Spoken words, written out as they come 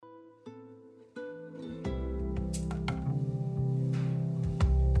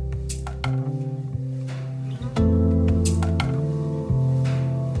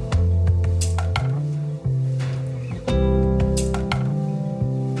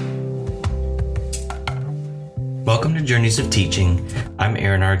Welcome to Journeys of Teaching. I'm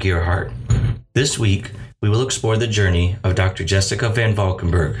Aaron R. Gearhart. This week, we will explore the journey of Dr. Jessica Van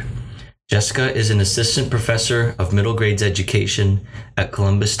Valkenburg. Jessica is an assistant professor of middle grades education at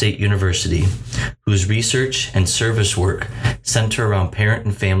Columbus State University, whose research and service work center around parent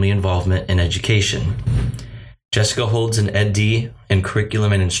and family involvement in education. Jessica holds an Ed.D. in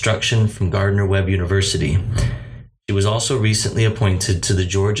Curriculum and Instruction from Gardner-Webb University. She was also recently appointed to the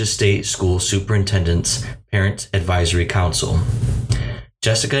Georgia State School Superintendent's Parent Advisory Council.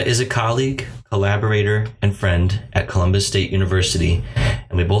 Jessica is a colleague, collaborator, and friend at Columbus State University,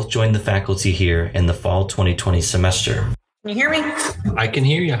 and we both joined the faculty here in the fall 2020 semester. Can you hear me? I can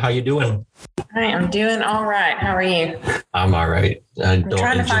hear you. How you doing? I am doing all right. How are you? I'm all right. I'm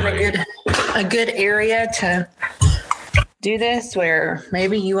trying to find a good area to do this where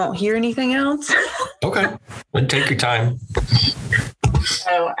maybe you won't hear anything else. Okay. Well, take your time.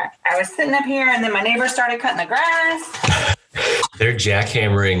 So I was sitting up here and then my neighbor started cutting the grass. They're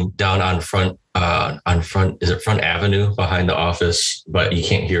jackhammering down on front, is it Front Avenue behind the office, but you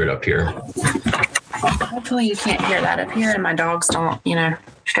can't hear it up here. Hopefully you can't hear that up here and my dogs don't,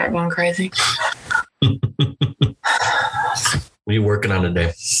 start going crazy. What are you working on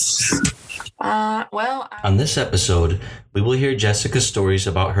today? On this episode, we will hear Jessica's stories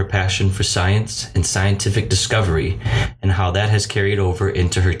about her passion for science and scientific discovery and how that has carried over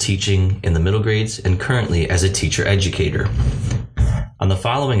into her teaching in the middle grades and currently as a teacher educator. On the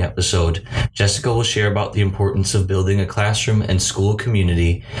following episode, Jessica will share about the importance of building a classroom and school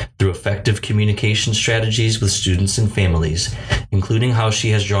community through effective communication strategies with students and families, including how she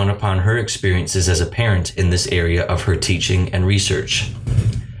has drawn upon her experiences as a parent in this area of her teaching and research.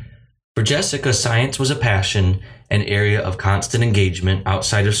 For Jessica, science was a passion, an area of constant engagement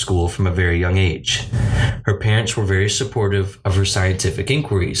outside of school from a very young age. Her parents were very supportive of her scientific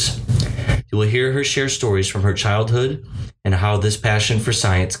inquiries. You will hear her share stories from her childhood and how this passion for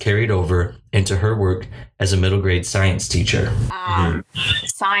science carried over into her work as a middle grade science teacher.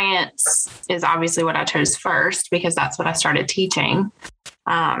 Science is obviously what I chose first because that's what I started teaching.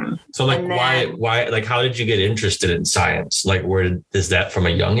 Why, how did you get interested in science? Is that from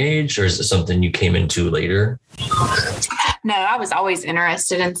a young age or is it something you came into later? No, I was always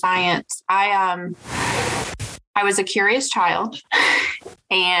interested in science. I was a curious child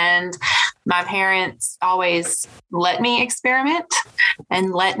and my parents always let me experiment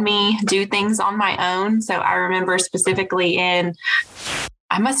and let me do things on my own. So I remember specifically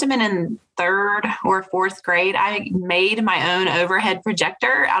I must have been in third or fourth grade. I made my own overhead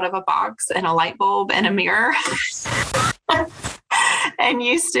projector out of a box and a light bulb and a mirror and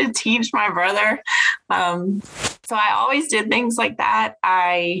used to teach my brother. So I always did things like that.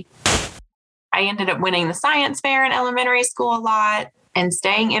 I ended up winning the science fair in elementary school a lot and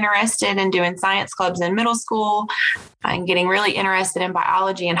staying interested in doing science clubs in middle school and getting really interested in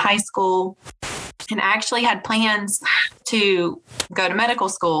biology in high school. And I actually had plans to go to medical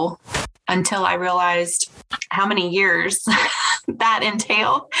school until I realized how many years that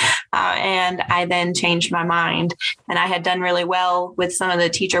entailed. And I then changed my mind. And I had done really well with some of the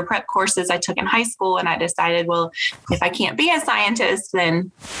teacher prep courses I took in high school. And I decided, well, if I can't be a scientist,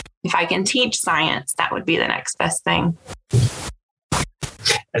 then if I can teach science, that would be the next best thing.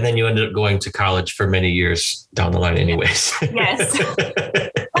 And then you ended up going to college for many years down the line anyways. Yes.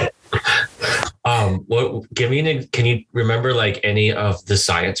 Can you remember any of the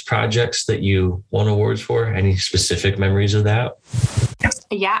science projects that you won awards for? Any specific memories of that?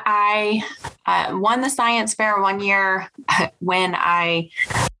 Yeah, I won the science fair one year when I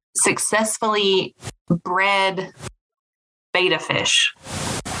successfully bred betta fish,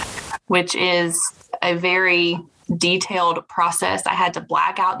 which is a very detailed process. I had to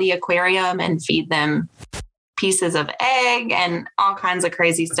black out the aquarium and feed them pieces of egg and all kinds of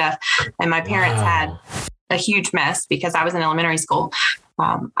crazy stuff. And my parents had a huge mess because I was in elementary school.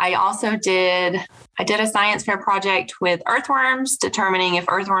 I also did a science fair project with earthworms, determining if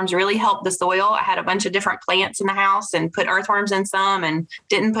earthworms really help the soil. I had a bunch of different plants in the house and put earthworms in some and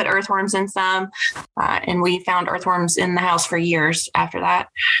didn't put earthworms in some. And we found earthworms in the house for years after that.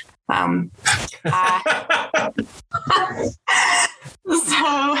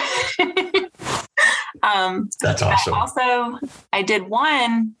 That's awesome. I did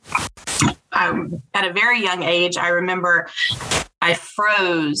one at a very young age. I remember I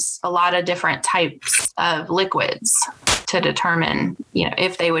froze a lot of different types of liquids to determine,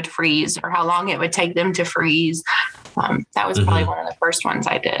 if they would freeze or how long it would take them to freeze. That was probably one of the first ones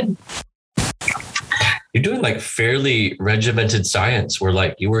I did. You're doing fairly regimented science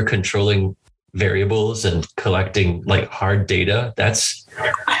where you were controlling variables and collecting hard data. That's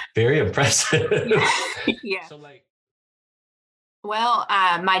Very impressive. Yeah. So like, Well,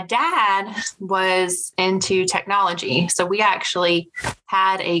 my dad was into technology. So we actually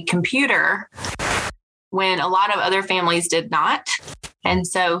had a computer when a lot of other families did not. And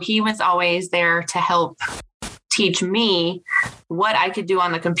so he was always there to help teach me what I could do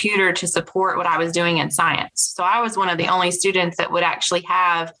on the computer to support what I was doing in science. So I was one of the only students that would actually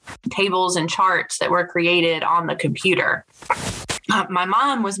have tables and charts that were created on the computer. My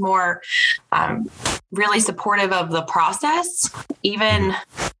mom was more really supportive of the process, even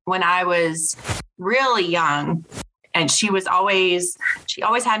when I was really young. And she always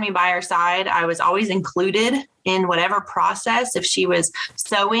had me by her side. I was always included in whatever process. If she was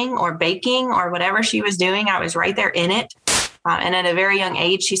sewing or baking or whatever she was doing, I was right there in it. And at a very young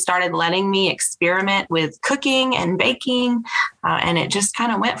age, she started letting me experiment with cooking and baking. And it just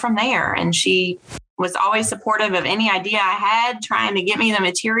kind of went from there. And she was always supportive of any idea I had, trying to get me the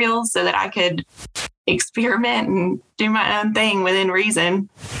materials so that I could experiment and do my own thing within reason.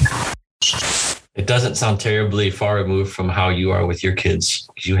 It doesn't sound terribly far removed from how you are with your kids.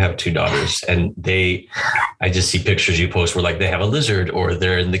 You have two daughters, and I just see pictures you post where like they have a lizard, or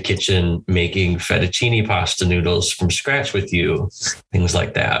they're in the kitchen making fettuccine pasta noodles from scratch with you, things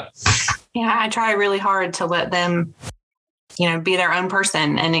like that. Yeah, I try really hard to let them, be their own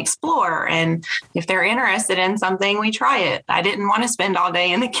person and explore. And if they're interested in something, we try it. I didn't want to spend all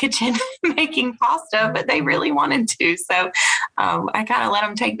day in the kitchen making pasta, but they really wanted to. So I kind of let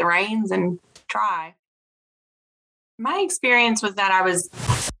them take the reins and try. My experience was that I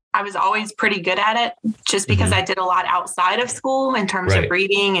was always pretty good at it, just because I did a lot outside of school in terms of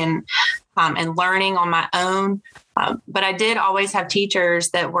reading and learning on my own. But I did always have teachers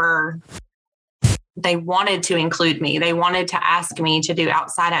that they wanted to include me. They wanted to ask me to do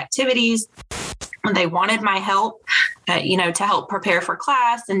outside activities. They wanted my help, to help prepare for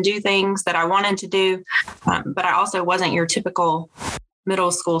class and do things that I wanted to do. But I also wasn't your typical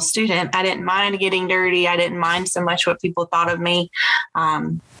middle school student. I didn't mind getting dirty. I didn't mind so much what people thought of me.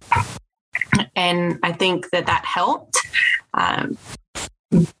 And I think that helped. But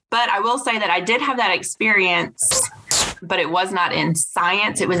I will say that I did have that experience, but it was not in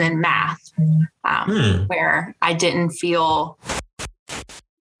science. It was in math, where I did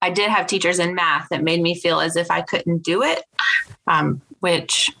have teachers in math that made me feel as if I couldn't do it,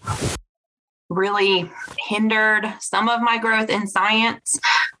 which really hindered some of my growth in science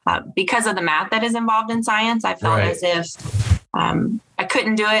because of the math that is involved in science. I felt as if I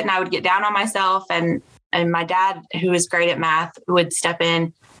couldn't do it, and I would get down on myself. And my dad, who is great at math, would step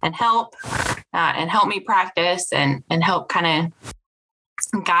in and help me practice and help kind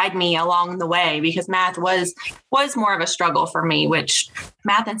of guide me along the way, because math was more of a struggle for me, which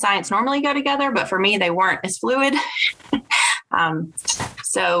math and science normally go together, but for me, they weren't as fluid.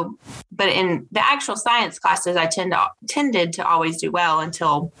 But in the actual science classes, I tended to always do well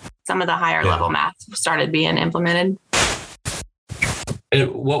until some of the higher level math started being implemented.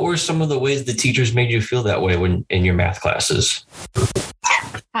 And what were some of the ways the teachers made you feel that way when in your math classes?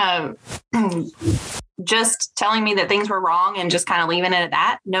 Just telling me that things were wrong and just kind of leaving it at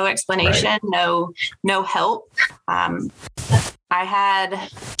that. No explanation, no help. I had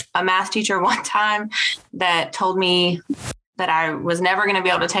a math teacher one time that told me that I was never going to be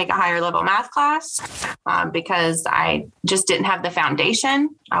able to take a higher level math class because I just didn't have the foundation.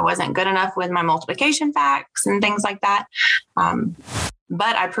 I wasn't good enough with my multiplication facts and things like that.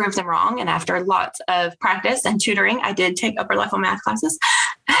 But I proved them wrong. And after lots of practice and tutoring, I did take upper level math classes.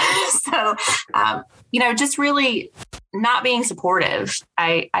 So, just really not being supportive.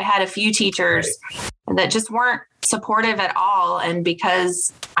 I had a few teachers that just weren't supportive at all. And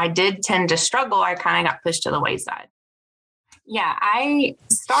because I did tend to struggle, I kind of got pushed to the wayside. Yeah, I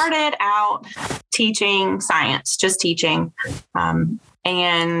started out teaching science, just teaching,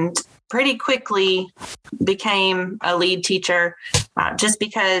 and pretty quickly became a lead teacher just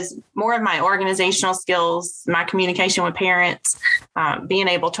because more of my organizational skills, my communication with parents, being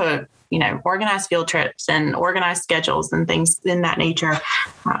able to, organize field trips and organize schedules and things in that nature.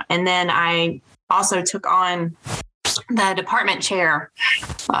 And then I also took on the department chair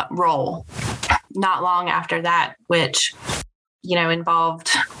role not long after that, which involved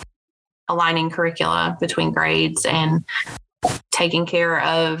aligning curricula between grades and taking care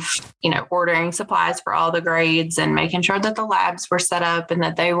of, ordering supplies for all the grades and making sure that the labs were set up and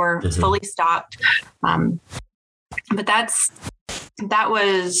that they were fully stocked. But that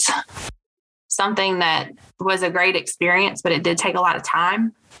was something that was a great experience, but it did take a lot of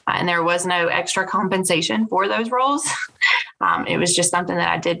time. And there was no extra compensation for those roles. It was just something that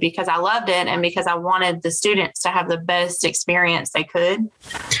I did because I loved it and because I wanted the students to have the best experience they could.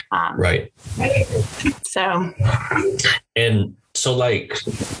 Right. So like,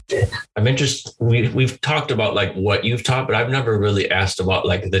 I'm interested, we've talked about like what you've taught, but I've never really asked about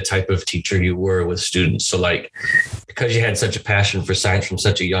like the type of teacher you were with students. So like, because you had such a passion for science from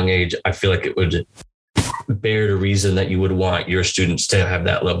such a young age, I feel like it would bear the reason that you would want your students to have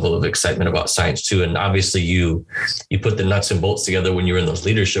that level of excitement about science too. And obviously you put the nuts and bolts together when you were in those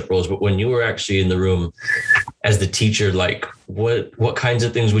leadership roles, but when you were actually in the room as the teacher, like what kinds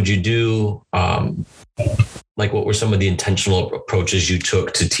of things would you do? Like what were some of the intentional approaches you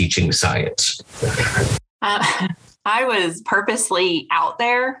took to teaching science? I was purposely out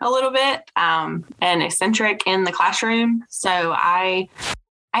there a little bit and eccentric in the classroom. So I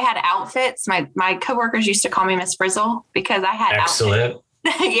had outfits. My coworkers used to call me Miss Frizzle because I had Excellent.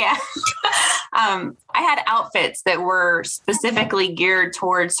 Outfits. Yeah. I had outfits that were specifically geared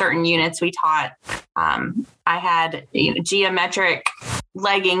towards certain units we taught. I had geometric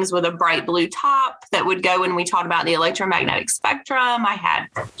leggings with a bright blue top that would go when we taught about the electromagnetic spectrum. I had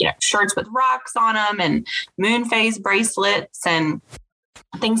shirts with rocks on them and moon phase bracelets and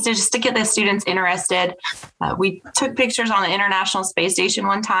things to get the students interested. We took pictures on the International Space Station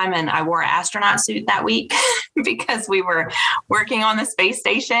one time, and I wore an astronaut suit that week because we were working on the space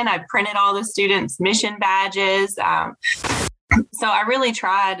station. I printed all the students' mission badges. So I really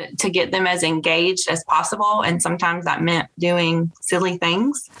tried to get them as engaged as possible. And sometimes that meant doing silly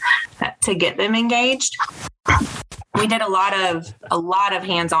things to get them engaged. We did a lot of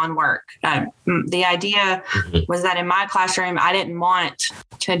hands-on work. The idea was that in my classroom, I didn't want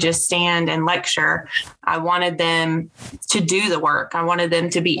to just stand and lecture. I wanted them to do the work. I wanted them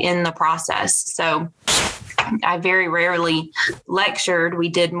to be in the process. So I very rarely lectured. We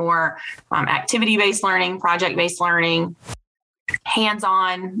did more activity-based learning, project-based learning,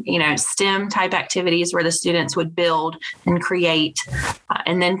 hands-on, STEM type activities where the students would build and create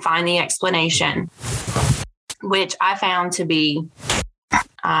and then find the explanation, which I found to be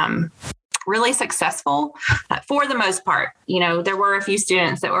really successful for the most part. There were a few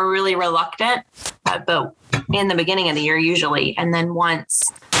students that were really reluctant, but in the beginning of the year usually, and then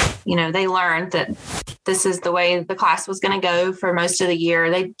once they learned that this is the way the class was going to go for most of the year,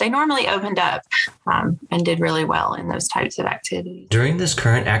 they normally opened up and did really well in those types of activities. During this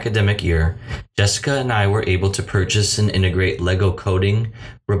current academic year, Jessica and I were able to purchase and integrate Lego coding,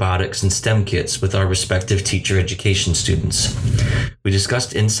 robotics, and STEM kits with our respective teacher education students. We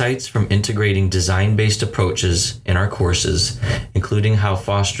discussed insights from integrating design-based approaches in our courses, including how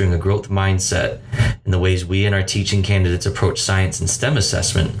fostering a growth mindset and the ways we and our teaching candidates approach science and STEM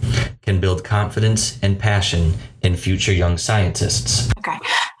assessment can build confidence and passion in future young scientists. Okay.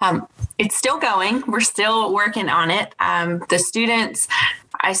 It's still going. We're still working on it. The students,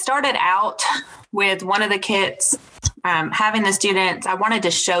 I started out with one of the kits, having the students, I wanted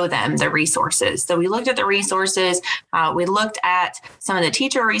to show them the resources. So we looked at the resources, we looked at some of the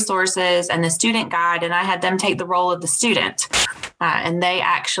teacher resources and the student guide, and I had them take the role of the student. And they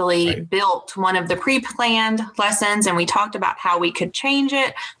actually built one of the pre-planned lessons, and we talked about how we could change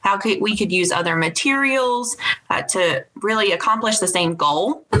it, how we could use other materials to really accomplish the same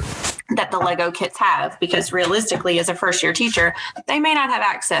goal that the Lego kits have, because realistically, as a first-year teacher, they may not have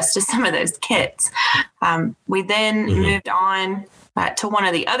access to some of those kits. We then moved on to one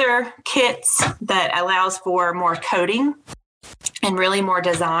of the other kits that allows for more coding and really more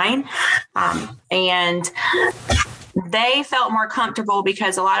design. And they felt more comfortable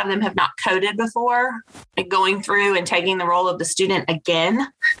because a lot of them have not coded before, going through and taking the role of the student again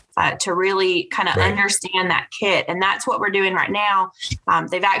to really kind of understand that kit. And that's what we're doing right now.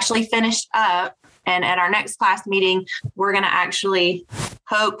 They've actually finished up. And at our next class meeting, we're going to actually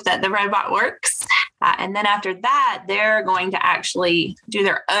hope that the robot works. And then after that, they're going to actually do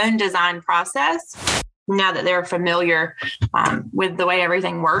their own design process now that they're familiar with the way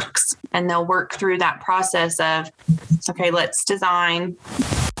everything works. And they'll work through that process of, okay, let's design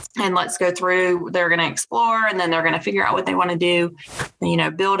and let's go through. They're going to explore, and then they're going to figure out what they want to do,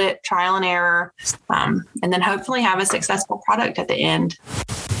 build it, trial and error, and then hopefully have a successful product at the end.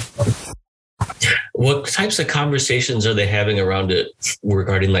 what types of conversations are they having around it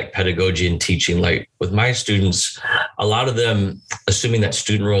regarding like pedagogy and teaching? Like with my students, a lot of them, assuming that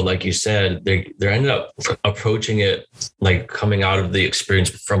student role, like you said, they're ended up approaching it like coming out of the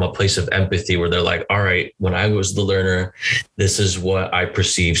experience from a place of empathy where they're like, all right, when I was the learner, this is what I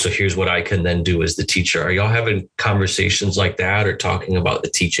perceive. So here's what I can then do as the teacher. Are y'all having conversations like that or talking about the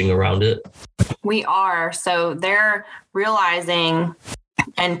teaching around it? We are. So they're realizing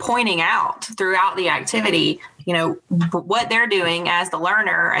and pointing out throughout the activity, what they're doing as the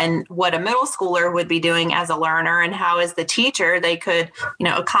learner and what a middle schooler would be doing as a learner, and how as the teacher they could,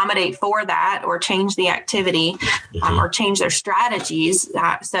 accommodate for that or change the activity or change their strategies.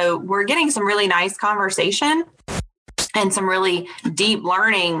 So we're getting some really nice conversation and some really deep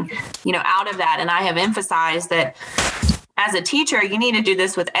learning, out of that. And I have emphasized that as a teacher, you need to do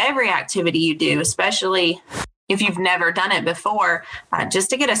this with every activity you do, especially if you've never done it before, just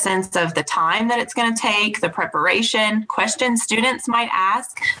to get a sense of the time that it's going to take, the preparation, questions students might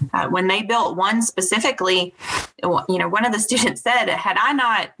ask. When they built one specifically, one of the students said, had I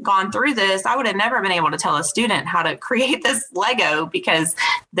not gone through this, I would have never been able to tell a student how to create this Lego because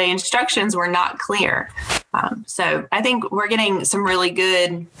the instructions were not clear. So I think we're getting some really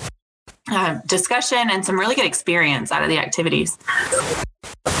good discussion and some really good experience out of the activities.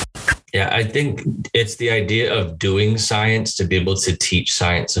 Yeah, I think it's the idea of doing science to be able to teach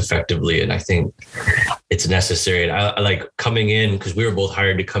science effectively. And I think it's necessary. And I like coming in because we were both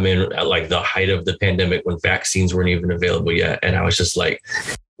hired to come in at like the height of the pandemic when vaccines weren't even available yet. And I was just like,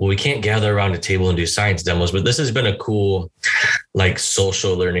 well, we can't gather around a table and do science demos, but this has been a cool, like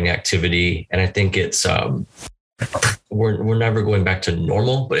social learning activity. And I think it's, we're never going back to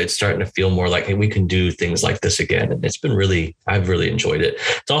normal, but it's starting to feel more like, hey, we can do things like this again. And it's been I've really enjoyed it.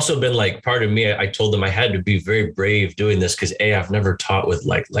 It's also been like part of me. I told them I had to be very brave doing this because I've never taught with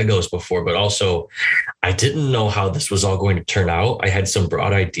like Legos before, but also I didn't know how this was all going to turn out. I had some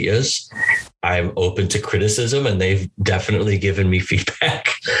broad ideas. I'm open to criticism, and they've definitely given me feedback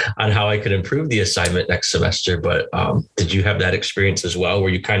on how I could improve the assignment next semester. But did you have that experience as well,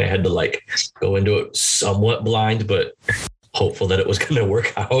 where you kind of had to like go into it somewhat blind, but hopeful that it was going to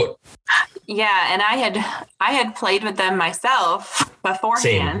work out? Yeah, and I had played with them myself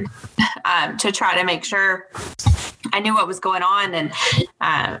beforehand to try to make sure I knew what was going on, and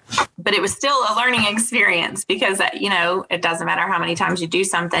but it was still a learning experience because it doesn't matter how many times you do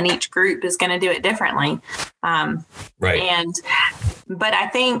something; each group is going to do it differently. Right. But I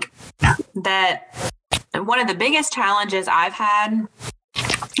think that one of the biggest challenges I've had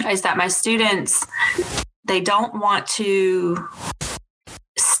is that my students, they don't want to.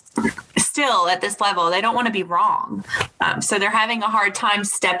 Still at this level, they don't want to be wrong. So they're having a hard time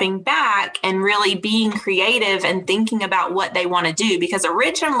stepping back and really being creative and thinking about what they want to do. Because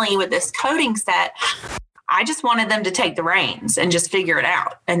originally with this coding set, I just wanted them to take the reins and just figure it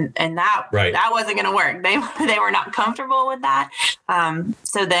out. And that wasn't going to work. They were not comfortable with that.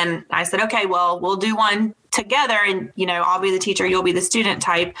 So then I said, okay, well, we'll do one together and, I'll be the teacher, you'll be the student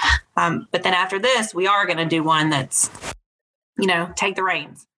type. But then after this, we are going to do one that's, take the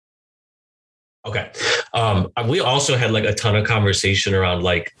reins. Okay. We also had like a ton of conversation around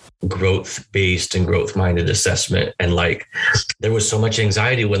like growth-based and growth-minded assessment. And like, there was so much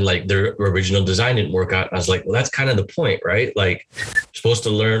anxiety when like their original design didn't work out. I was like, well, that's kind of the point, right? Like you're supposed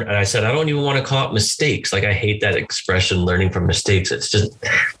to learn. And I said, I don't even want to call it mistakes. Like I hate that expression, learning from mistakes. It's just,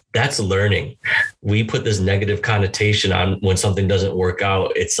 that's learning. We put this negative connotation on when something doesn't work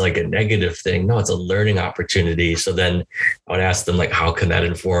out. It's like a negative thing. No, it's a learning opportunity. So then I would ask them like, how can that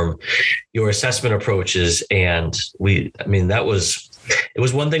inform your assessment approaches? And it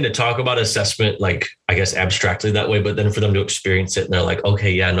was one thing to talk about assessment, like, I guess, abstractly that way, but then for them to experience it and they're like,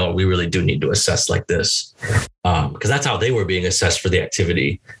 okay, yeah, no, we really do need to assess like this. Because that's how they were being assessed for the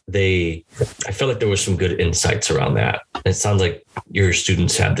activity. I felt like there was some good insights around that. It sounds like your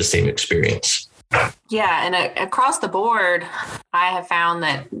students had the same experience. Yeah. And across the board, I have found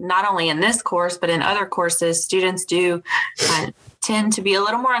that not only in this course, but in other courses, students do tend to be a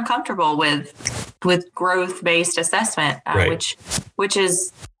little more uncomfortable with growth-based assessment, which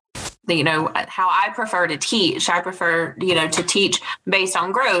is, how I prefer to teach. I prefer, to teach based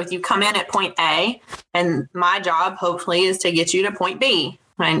on growth. You come in at point A, and my job hopefully is to get you to point B.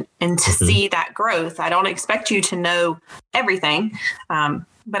 And to see that growth. I don't expect you to know everything,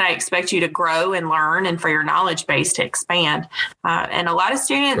 but I expect you to grow and learn and for your knowledge base to expand. And a lot of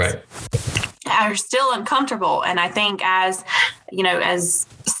students are still uncomfortable. And I think as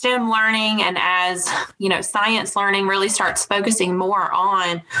STEM learning and as, science learning really starts focusing more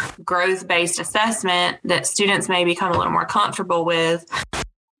on growth-based assessment, that students may become a little more comfortable with.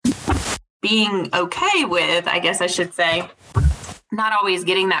 being okay with, I guess I should say, not always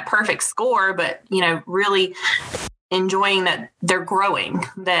getting that perfect score, but, really enjoying that they're growing,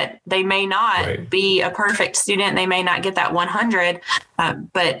 that they may not be a perfect student. They may not get that 100,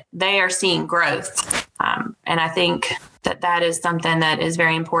 but they are seeing growth. And I think that is something that is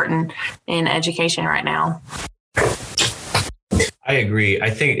very important in education right now. I agree. I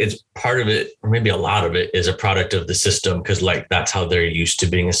think it's part of it, or maybe a lot of it, is a product of the system, because that's how they're used to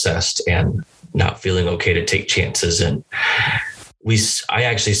being assessed and not feeling okay to take chances. And I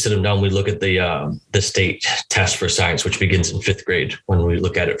actually sit them down. We look at the state test for science, which begins in 5th grade, when we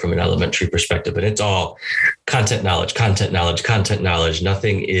look at it from an elementary perspective. And it's all content knowledge.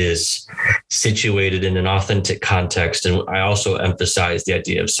 Nothing is situated in an authentic context. And I also emphasize the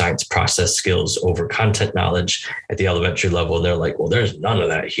idea of science process skills over content knowledge at the elementary level. And they're like, well, there's none of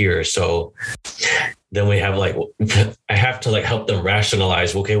that here. So then we have I have to help them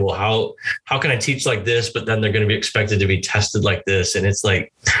rationalize, okay, well, how can I teach like this, but then they're going to be expected to be tested like this? And it's there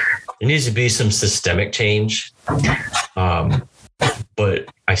needs to be some systemic change. But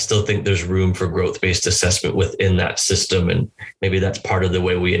I still think there's room for growth-based assessment within that system. And maybe that's part of the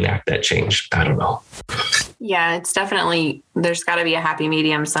way we enact that change. I don't know. Yeah, it's definitely, there's got to be a happy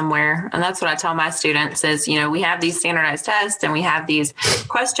medium somewhere. And that's what I tell my students is, we have these standardized tests and we have these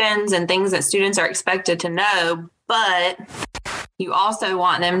questions and things that students are expected to know, but you also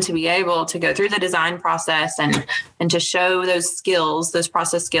want them to be able to go through the design process and to show those skills, those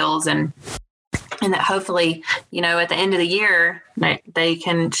process skills, and that hopefully, at the end of the year, they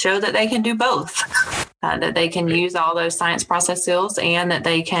can show that they can do both, that they can use all those science process skills, and that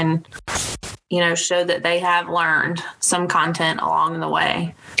they can, show that they have learned some content along the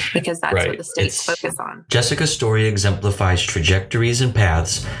way, because that's what the states focus on. Jessica's story exemplifies trajectories and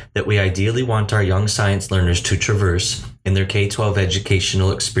paths that we ideally want our young science learners to traverse in their K-12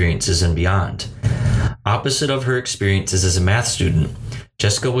 educational experiences and beyond. Opposite of her experiences as a math student,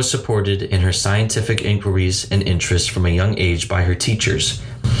 Jessica was supported in her scientific inquiries and interests from a young age by her teachers,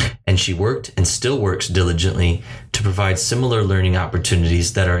 and she worked and still works diligently to provide similar learning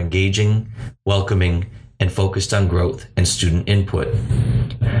opportunities that are engaging, welcoming, and focused on growth and student input.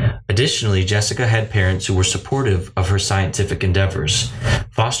 Additionally, Jessica had parents who were supportive of her scientific endeavors.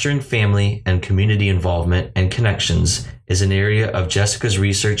 Fostering family and community involvement and connections is an area of Jessica's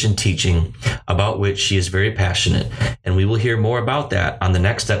research and teaching about which she is very passionate, and we will hear more about that on the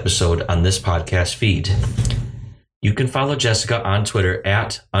next episode on this podcast feed. You can follow Jessica on Twitter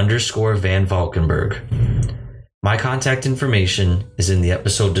 @_Van Valkenburg. My contact information is in the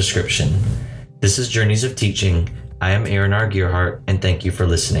episode description. This is Journeys of Teaching. I am Aaron R. Gearhart, and thank you for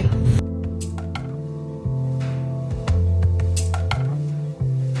listening.